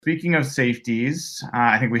speaking of safeties,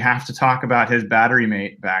 I think we have to talk about his battery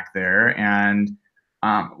mate back there. And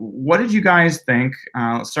what did you guys think?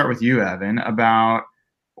 Let's start with you, Evan, about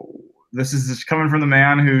this is just coming from the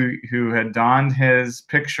man who had donned his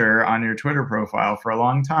picture on your Twitter profile for a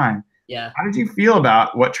long time. Yeah. How did you feel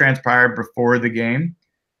about what transpired before the game?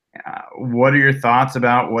 What are your thoughts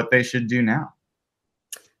about what they should do now?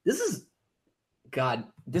 This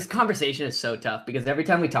conversation is so tough because every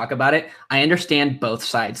time we talk about it, I understand both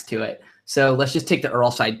sides to it. So let's just take the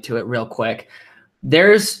Earl side to it real quick.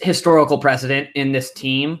 There's historical precedent in this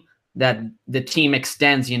team that the team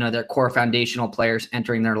extends, their core foundational players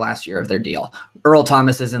entering their last year of their deal. Earl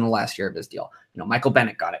Thomas is in the last year of his deal. Michael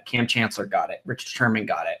Bennett got it. Cam Chancellor got it. Richard Sherman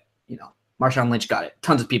got it. Marshawn Lynch got it.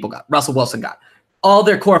 Tons of people got it. Russell Wilson got it. All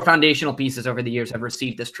their core foundational pieces over the years have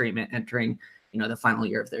received this treatment entering, the final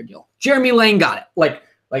year of their deal. Jeremy Lane got it. Like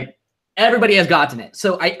everybody has gotten it.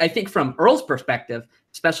 So I think from Earl's perspective,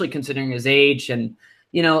 especially considering his age and,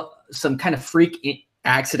 some kind of freak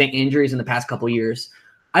accident injuries in the past couple of years,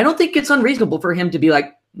 I don't think it's unreasonable for him to be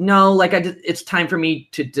like, no, it's time for me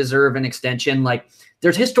to deserve an extension. Like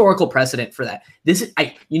there's historical precedent for that.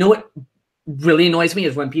 What really annoys me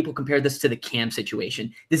is when people compare this to the Cam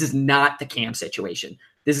situation. This is not the Cam situation.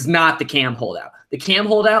 This is not the Cam holdout. The Cam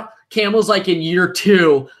holdout, Cam was like in year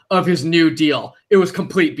 2 of his new deal. It was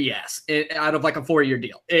complete BS out of like a 4-year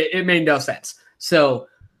deal. It made no sense. So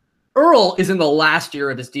Earl is in the last year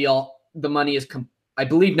of his deal. The money is, I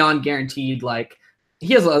believe, non-guaranteed. Like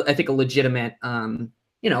he has, I think, a legitimate,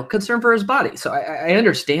 concern for his body. So I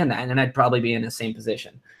understand that, and I'd probably be in the same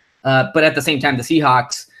position. But at the same time, the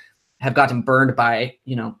Seahawks have gotten burned by,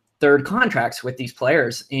 third contracts with these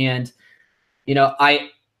players. And,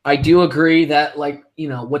 I do agree that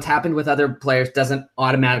what's happened with other players doesn't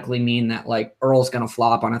automatically mean that Earl's going to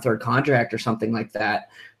flop on a third contract or something like that.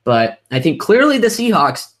 But I think clearly the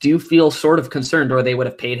Seahawks do feel sort of concerned, or they would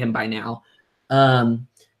have paid him by now.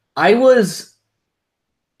 I was,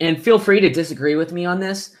 and feel free to disagree with me on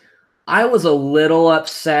this, I was a little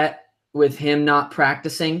upset with him not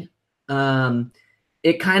practicing.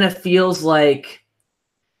 It kind of feels like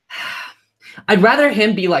I'd rather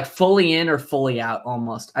him be fully in or fully out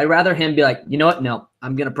almost. I'd rather him be like, you know what? No,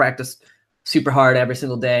 I'm going to practice super hard every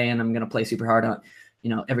single day, and I'm going to play super hard on,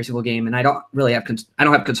 every single game. And I don't really have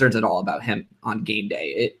concerns at all about him on game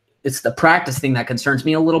day. It's the practice thing that concerns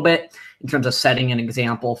me a little bit in terms of setting an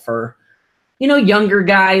example for, younger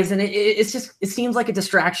guys. And it seems like a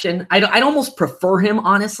distraction. I'd almost prefer him,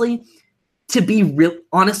 honestly, to be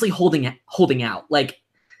honestly holding out.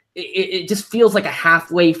 It just feels like a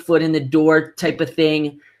halfway foot in the door type of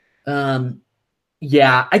thing.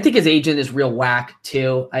 Yeah, I think his agent is real whack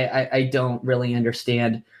too. I don't really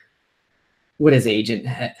understand what his agent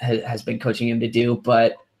has been coaching him to do,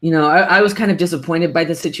 but I was kind of disappointed by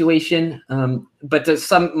the situation. But to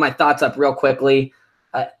sum my thoughts up real quickly,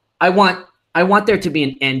 I want there to be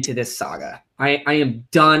an end to this saga. I am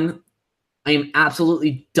done. I am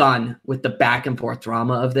absolutely done with the back and forth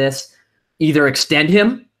drama of this. Either extend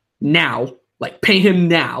him now, pay him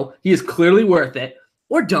now. He is clearly worth it,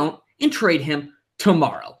 or don't and trade him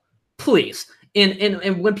tomorrow, please.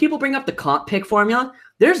 And when people bring up the comp pick formula,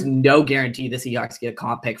 there's no guarantee the Seahawks get a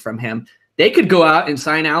comp pick from him. They could go out and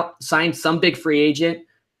sign some big free agent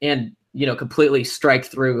and, completely strike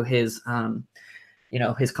through his comp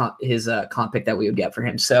pick that we would get for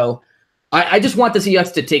him. So I just want the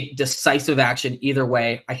Seahawks to take decisive action either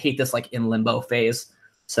way. I hate this in limbo phase.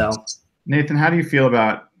 So Nathan, how do you feel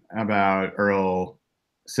about Earl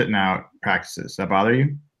sitting out practices? Does that bother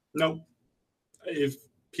you? No. If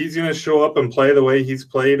he's going to show up and play the way he's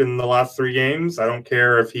played in the last 3 games, I don't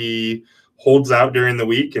care if he holds out during the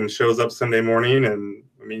week and shows up Sunday morning. And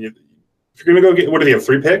I mean, if you're going to go get, what do they have,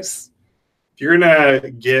 3 picks? If you're going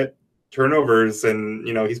to get turnovers and,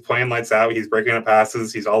 he's playing lights out, he's breaking up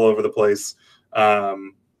passes, he's all over the place.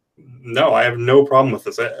 No, I have no problem with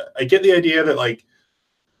this. I get the idea that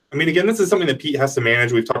again, this is something that Pete has to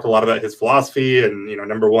manage. We've talked a lot about his philosophy and,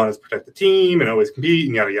 number one is protect the team and always compete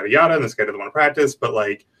and yada, yada, yada. And this guy doesn't want to practice, but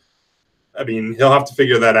he'll have to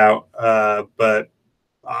figure that out. But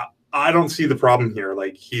I don't see the problem here.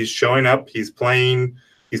 He's showing up, he's playing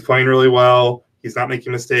really well. He's not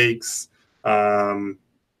making mistakes.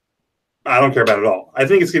 I don't care about it at all. I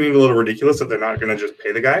think it's getting a little ridiculous that they're not going to just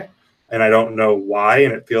pay the guy. And I don't know why.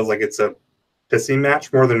 And it feels like it's a pissing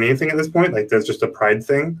match more than anything at this point. There's just a pride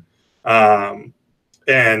thing.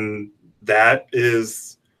 And that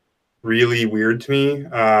is really weird to me.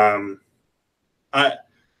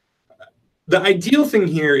 The ideal thing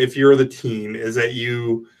here, if you're the team, is that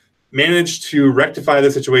you manage to rectify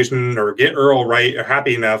the situation or get Earl right or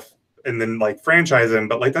happy enough and then like franchise him,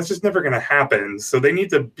 but like that's just never going to happen. So they need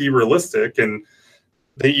to be realistic, and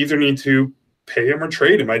they either need to pay him or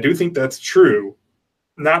trade him. I do think that's true,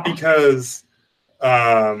 not because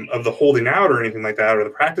of the holding out or anything like that, or the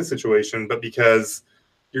practice situation, but because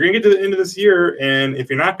you're going to get to the end of this year, and if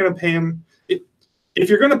you're not going to pay him, if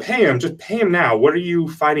you're going to pay him, just pay him now. What are you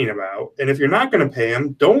fighting about? And if you're not going to pay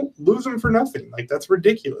him, don't lose him for nothing. Like, that's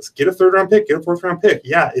ridiculous. Get a 3rd round pick, get a 4th round pick.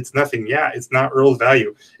 Yeah, it's nothing. Yeah, it's not Earl's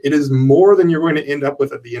value. It is more than you're going to end up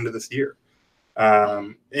with at the end of this year.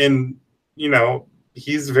 And, you know,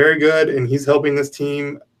 he's very good and he's helping this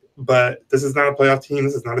team, but this is not a playoff team.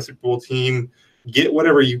 This is not a Super Bowl team. Get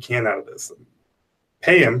whatever you can out of this.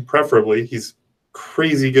 Pay him, preferably. He's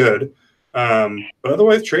crazy good. But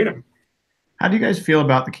otherwise, trade him. How do you guys feel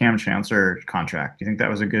about the Cam Chancellor contract? Do you think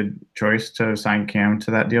that was a good choice to sign Cam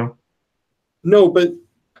to that deal? No, but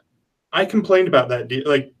I complained about that deal.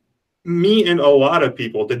 Like, me and a lot of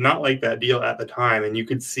people did not like that deal at the time, and you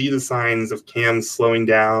could see the signs of Cam slowing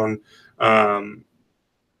down.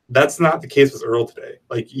 That's not the case with Earl today.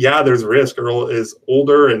 Like, yeah, there's risk. Earl is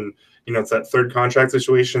older, and you know it's that 3rd contract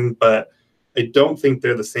situation, but I don't think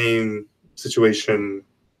they're the same situation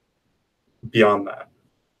beyond that.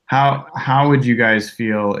 How would you guys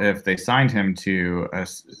feel if they signed him to a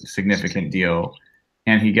significant deal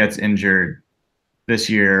and he gets injured this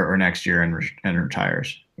year or next year and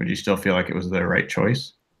retires? Would you still feel like it was the right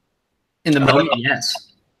choice? In the moment,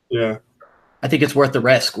 yes. Yeah. I think it's worth the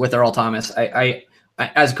risk with Earl Thomas. I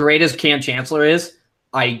as great as Cam Chancellor is,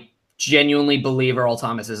 I genuinely believe Earl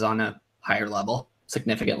Thomas is on a higher level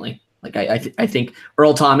significantly. Like I think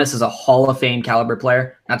Earl Thomas is a Hall of Fame caliber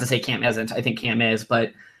player. Not to say Cam isn't. I think Cam is,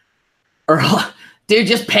 but Earl, dude,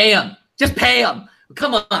 just pay him. Just pay him.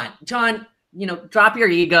 Come on, John. You know, drop your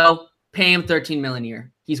ego. Pay him $13 million a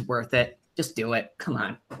year. He's worth it. Just do it. Come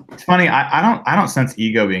on. It's funny. I don't sense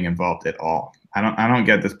ego being involved at all. I don't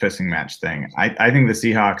get this pissing match thing. I think the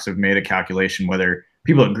Seahawks have made a calculation. Whether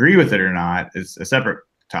people agree with it or not is a separate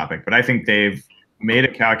topic. But I think they've made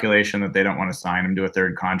a calculation that they don't want to sign him to a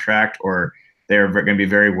 3rd contract, or they're going to be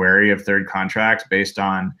very wary of 3rd contracts based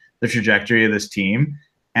on the trajectory of this team.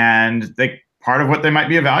 And part of what they might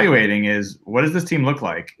be evaluating is, what does this team look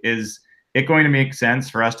like? Is it going to make sense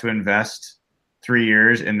for us to invest 3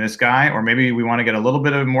 years in this guy? Or maybe we want to get a little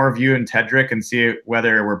bit of more view in Tedrick and see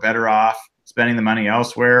whether we're better off spending the money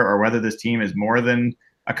elsewhere, or whether this team is more than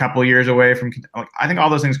a couple years away from. I think all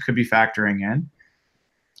those things could be factoring in.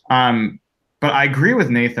 But I agree with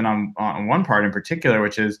Nathan on one part in particular,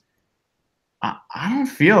 which is I don't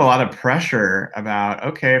feel a lot of pressure about,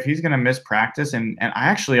 okay, if he's going to miss practice. And I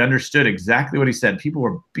actually understood exactly what he said. People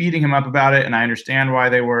were beating him up about it, and I understand why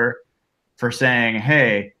they were, for saying,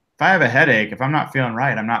 hey, if I have a headache, if I'm not feeling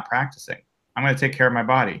right, I'm not practicing. I'm going to take care of my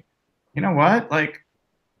body. You know what? Like,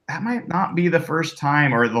 that might not be the first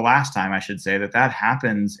time, or the last time, I should say, that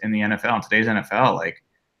happens in the NFL, in today's NFL. Like,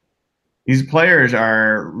 these players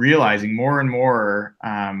are realizing more and more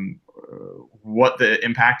what the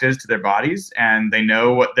impact is to their bodies, and they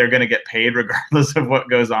know what they're going to get paid regardless of what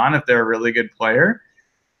goes on if they're a really good player.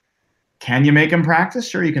 Can you make them practice?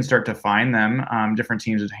 Sure, you can start to find them. Different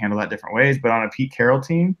teams would handle that different ways, but on a Pete Carroll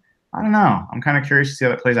team, I don't know. I'm kind of curious to see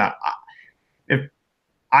how that plays out.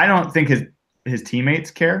 I don't think his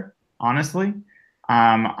teammates care, honestly.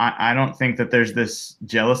 I don't think that there's this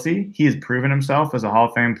jealousy. He has proven himself as a Hall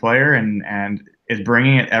of Fame player and is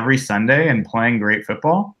bringing it every Sunday and playing great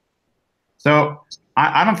football. So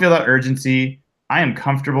I don't feel that urgency. I am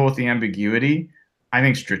comfortable with the ambiguity. I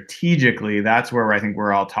think strategically, that's where I think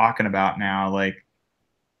we're all talking about now. Like,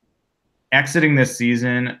 exiting this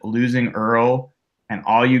season, losing Earl, and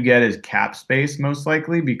all you get is cap space, most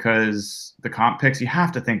likely, because the comp picks, you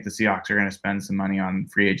have to think the Seahawks are going to spend some money on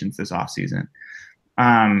free agents this offseason.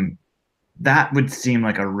 That would seem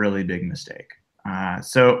like a really big mistake.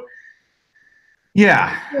 So,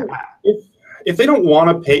 yeah. If they don't want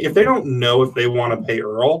to pay, if they don't know if they want to pay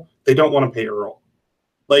Earl, they don't want to pay Earl.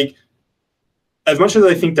 Like, as much as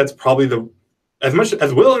I think that's probably as much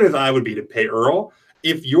as willing as I would be to pay Earl,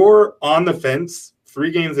 if you're on the fence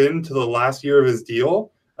 3 games into the last year of his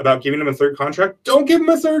deal about giving him a 3rd contract, don't give him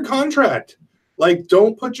a 3rd contract. Like,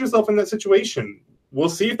 don't put yourself in that situation. We'll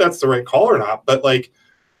see if that's the right call or not. But, like,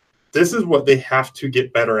 this is what they have to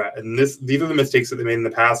get better at. And these are the mistakes that they made in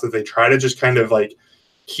the past, is they try to just kind of, like,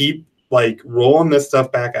 keep, like, rolling this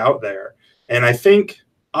stuff back out there. And I think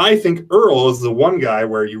Earl is the one guy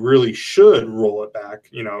where you really should roll it back,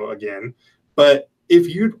 again. But if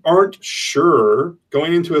you aren't sure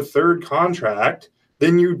going into a 3rd contract,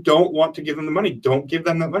 then you don't want to give them the money. Don't give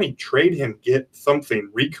them that money. Trade him. Get something.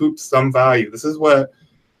 Recoup some value. This is what,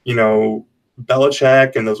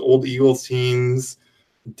 Belichick and those old Eagles teams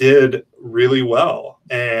did really well.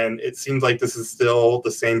 And it seems like this is still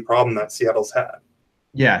the same problem that Seattle's had.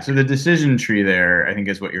 Yeah, so the decision tree there, I think,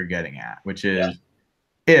 is what you're getting at, which is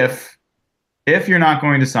if you're not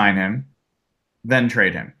going to sign him, then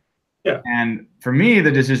trade him. Yeah. And for me,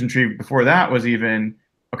 the decision tree before that was even,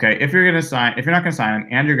 okay, if you're not going to sign him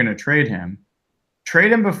and you're going to trade him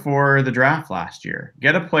before the draft last year.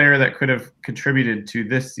 Get a player that could have contributed to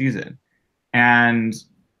this season. And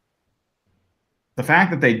the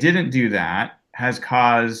fact that they didn't do that has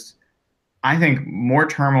caused, I think, more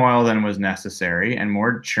turmoil than was necessary and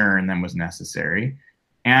more churn than was necessary.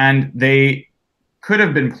 And they could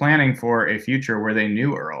have been planning for a future where they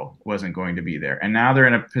knew Earl wasn't going to be there. And now they're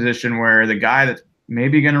in a position where the guy that's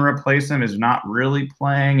maybe going to replace him is not really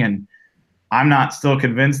playing. And I'm not still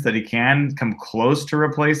convinced that he can come close to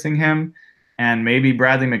replacing him. And maybe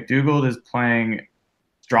Bradley McDougald is playing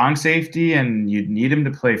strong safety and you'd need him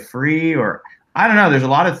to play free, or I don't know. There's a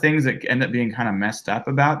lot of things that end up being kind of messed up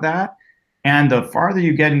about that. And the farther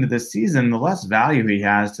you get into this season, the less value he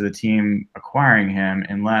has to the team acquiring him,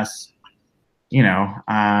 unless they're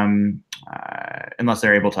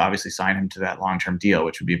able to obviously sign him to that long-term deal,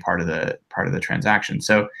 which would be part of the transaction.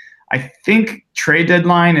 So I think trade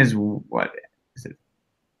deadline is what is it?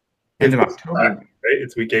 End of October, right?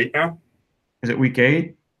 It's week 8 now. Is it week 8?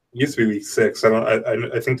 It used to be week 6.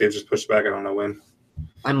 I think they've just pushed back. I don't know when.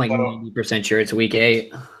 I'm like 90% sure it's week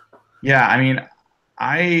 8. Yeah, I mean,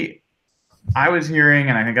 I was hearing,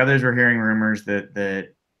 and I think others were hearing, rumors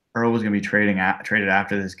that Earl was going to be traded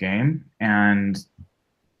after this game, and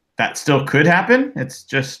that still could happen. It's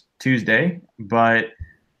just Tuesday, but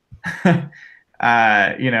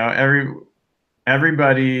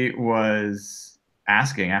everybody was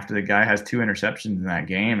asking after the guy has 2 interceptions in that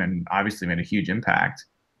game and obviously made a huge impact.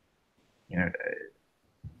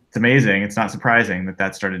 It's amazing. It's not surprising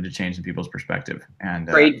that started to change in people's perspective. And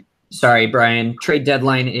sorry, Brian. Trade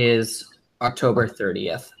deadline is October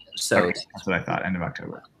 30th. So okay, that's what I thought. End of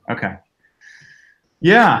October. Okay.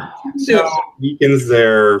 Yeah. So weakens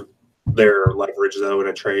their leverage though in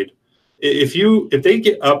a trade. If they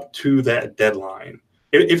get up to that deadline,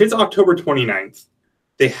 if it's October 29th,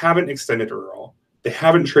 they haven't extended Earl, they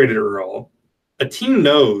haven't traded Earl. A team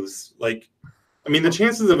knows, the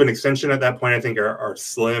chances of an extension at that point, I think, are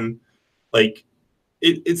slim.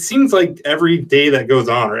 It seems like every day that goes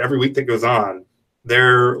on or every week that goes on,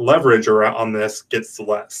 their leverage on this gets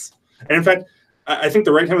less. And in fact, I think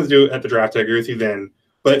the right time to do it at the draft. I agree with you then.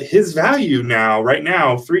 But his value right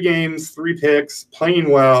now, 3 games, 3 picks, playing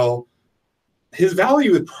well, his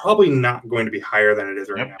value is probably not going to be higher than it is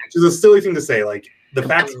right now, which is a silly thing to say. The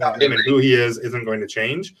facts about him and who he is isn't going to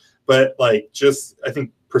change. But I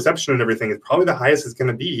think perception and everything is probably the highest it's going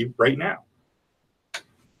to be right now.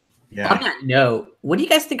 Yeah. On that note, what do you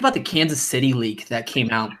guys think about the Kansas City leak that came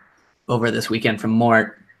out over this weekend from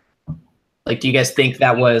Mort? Do you guys think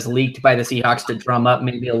that was leaked by the Seahawks to drum up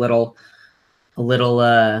maybe a little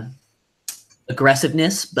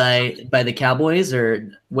aggressiveness by the Cowboys, or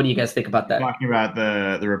what do you guys think about that? Talking about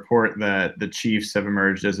the report that the Chiefs have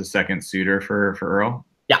emerged as a second suitor for Earl?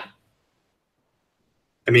 Yeah.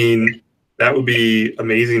 I mean, that would be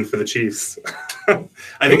amazing for the Chiefs. I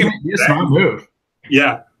think it would be a smart move.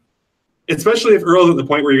 Yeah. Especially if Earl's at the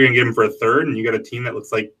point where you're going to get him for a third and you got a team that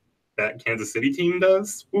looks like that Kansas City team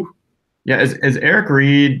does. Whew. Yeah. Is Eric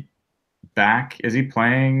Reed back? Is he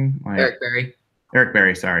playing? Eric Berry. Eric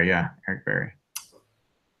Berry, sorry. Yeah, Eric Berry.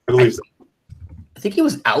 I believe so. I think he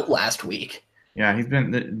was out last week. Yeah, he's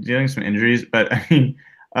been dealing with some injuries, but I mean,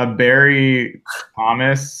 a Barry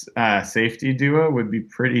Thomas safety duo would be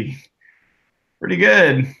pretty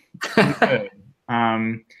good.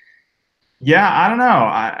 Yeah, I don't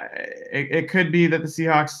know. It could be that the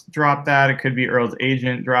Seahawks dropped that. It could be Earl's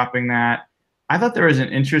agent dropping that. I thought there was an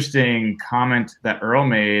interesting comment that Earl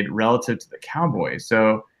made relative to the Cowboys.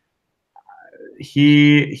 So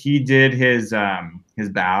he did his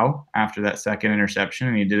bow after that second interception,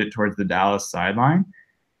 and he did it towards the Dallas sideline.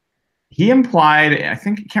 He implied, I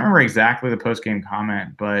can't remember exactly the post-game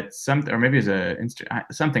comment, but something, or maybe it was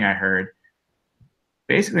something I heard,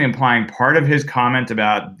 basically implying part of his comment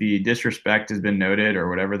about the disrespect has been noted, or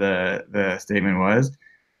whatever the statement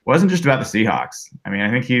wasn't just about the Seahawks. I mean, I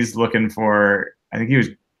think he was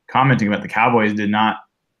commenting about the Cowboys did not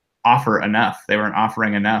offer enough. They weren't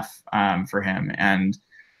offering enough for him. And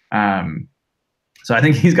so I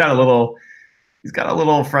think he's got a little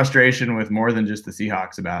frustration with more than just the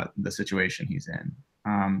Seahawks about the situation he's in.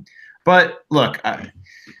 But look,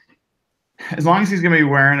 as long as he's going to be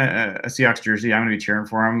wearing a Seahawks jersey, I'm going to be cheering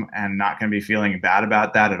for him and not going to be feeling bad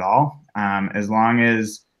about that at all. As long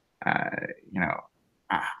as you know,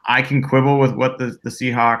 I can quibble with what the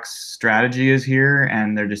Seahawks strategy is here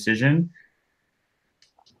and their decision.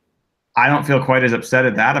 I don't feel quite as upset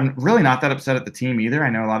at that. I'm really not that upset at the team either. I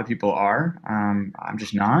know a lot of people are. I'm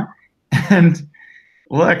just not. And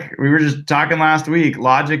look, we were just talking last week.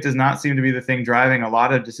 Logic does not seem to be the thing driving a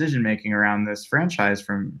lot of decision making around this franchise,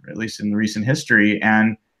 from at least in recent history.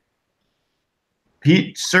 And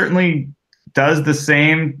Pete certainly does the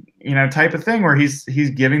same, you know, type of thing where he's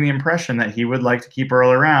giving the impression that he would like to keep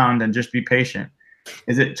Earl around and just be patient.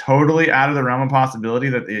 Is it totally out of the realm of possibility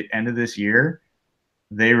that at the end of this year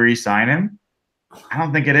they re-sign him? I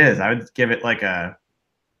don't think it is. I would give it like a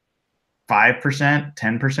 5%,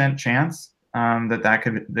 10% chance that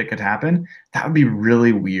could happen. That would be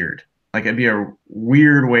really weird. Like, it'd be a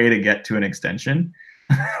weird way to get to an extension.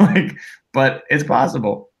 But it's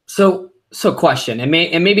possible. So question, and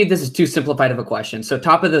maybe this is too simplified of a question. So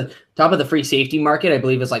top of the free safety market, I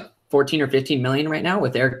believe, is like 14 or 15 million right now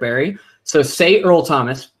with Eric Berry. So say Earl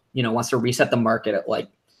Thomas, you know, wants to reset the market at, like,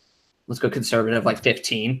 let's go conservative, like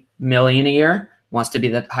 15 million a year, wants to be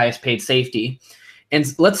the highest paid safety. And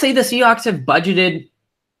let's say the Seahawks have budgeted,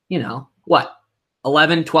 you know, what,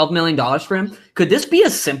 $11, $12 million for him. Could this be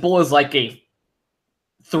as simple as like a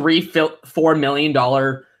 $4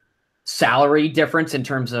 million salary difference in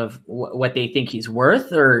terms of what they think he's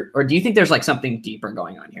worth? Or do you think there's like something deeper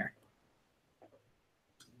going on here?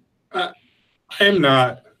 I am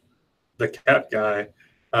not the cap guy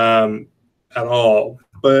at all,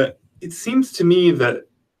 but it seems to me that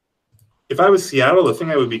if I was Seattle, the thing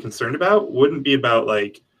I would be concerned about wouldn't be about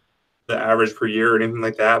like the average per year or anything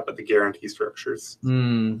like that, but the guarantee structures.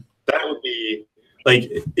 That would be like,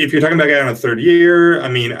 if you're talking about a guy on a third year, I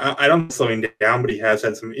mean, I don't slow him down, but he has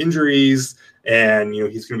had some injuries, and, you know,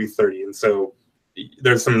 he's going to be 30. And so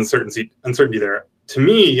there's some uncertainty there. To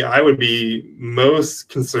me, I would be most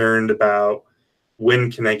concerned about,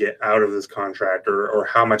 when can I get out of this contract, or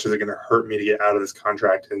how much is it going to hurt me to get out of this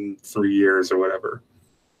contract in 3 years or whatever.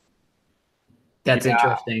 That's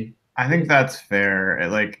interesting. I think that's fair.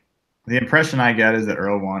 Like, the impression I get is that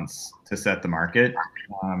Earl wants to set the market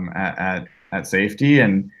at safety,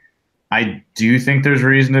 and I do think there's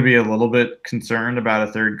reason to be a little bit concerned about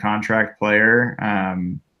a third contract player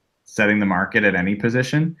setting the market at any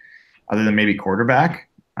position other than maybe quarterback.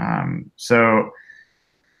 So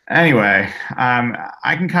anyway,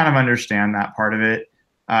 I can kind of understand that part of it.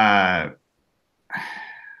 I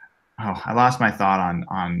lost my thought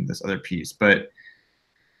on this other piece, but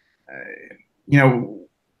you know,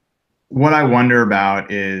 what I wonder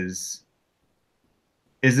about is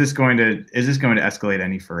this going to escalate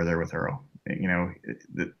any further with Earl? You know,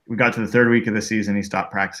 we got to the third week of the season. He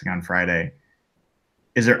stopped practicing on Friday.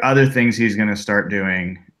 Is there other things he's going to start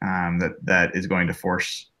doing that is going to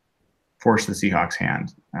force the Seahawks'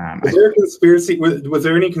 hand? Was there a conspiracy? Was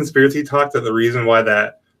there any conspiracy talk that the reason why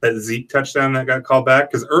that Zeke touchdown that got called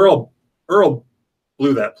back? Because Earl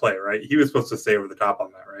blew that play, right? He was supposed to stay over the top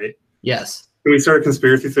on that, right? Yes. Can we start a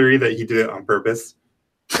conspiracy theory that he did it on purpose?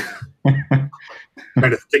 Trying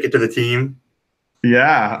to stick it to the team.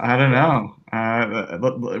 Yeah, I don't know.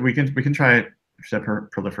 We can try to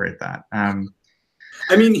proliferate that.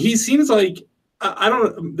 I mean, he seems like, I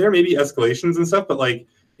don't know, there may be escalations and stuff, but like,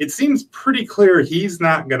 it seems pretty clear he's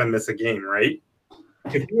not gonna miss a game, right?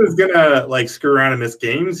 If he was gonna like screw around and miss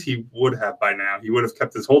games, he would have by now. He would have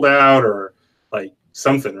kept his holdout or like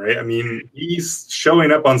something, right? I mean, he's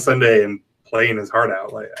showing up on Sunday and playing his heart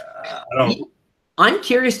out. Like, I'm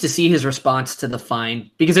curious to see his response to the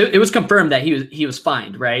fine, because it was confirmed that he was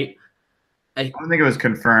fined, right? I don't think it was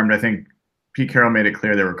confirmed. I think Pete Carroll made it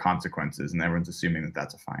clear there were consequences, and everyone's assuming that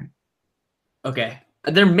that's a fine. Okay.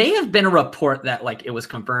 There may have been a report that like it was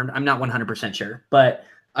confirmed. I'm not 100% sure, but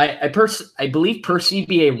I believe per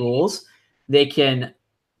CBA rules, they can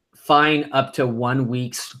fine up to 1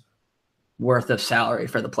 week's worth of salary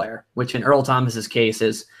for the player, which in Earl Thomas's case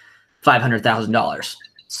is $500,000.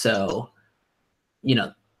 So, you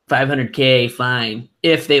know, $500K fine,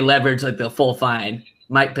 if they leverage like the full fine,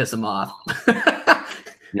 might piss them off.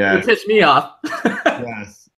 Yeah, it pissed me off. Yes.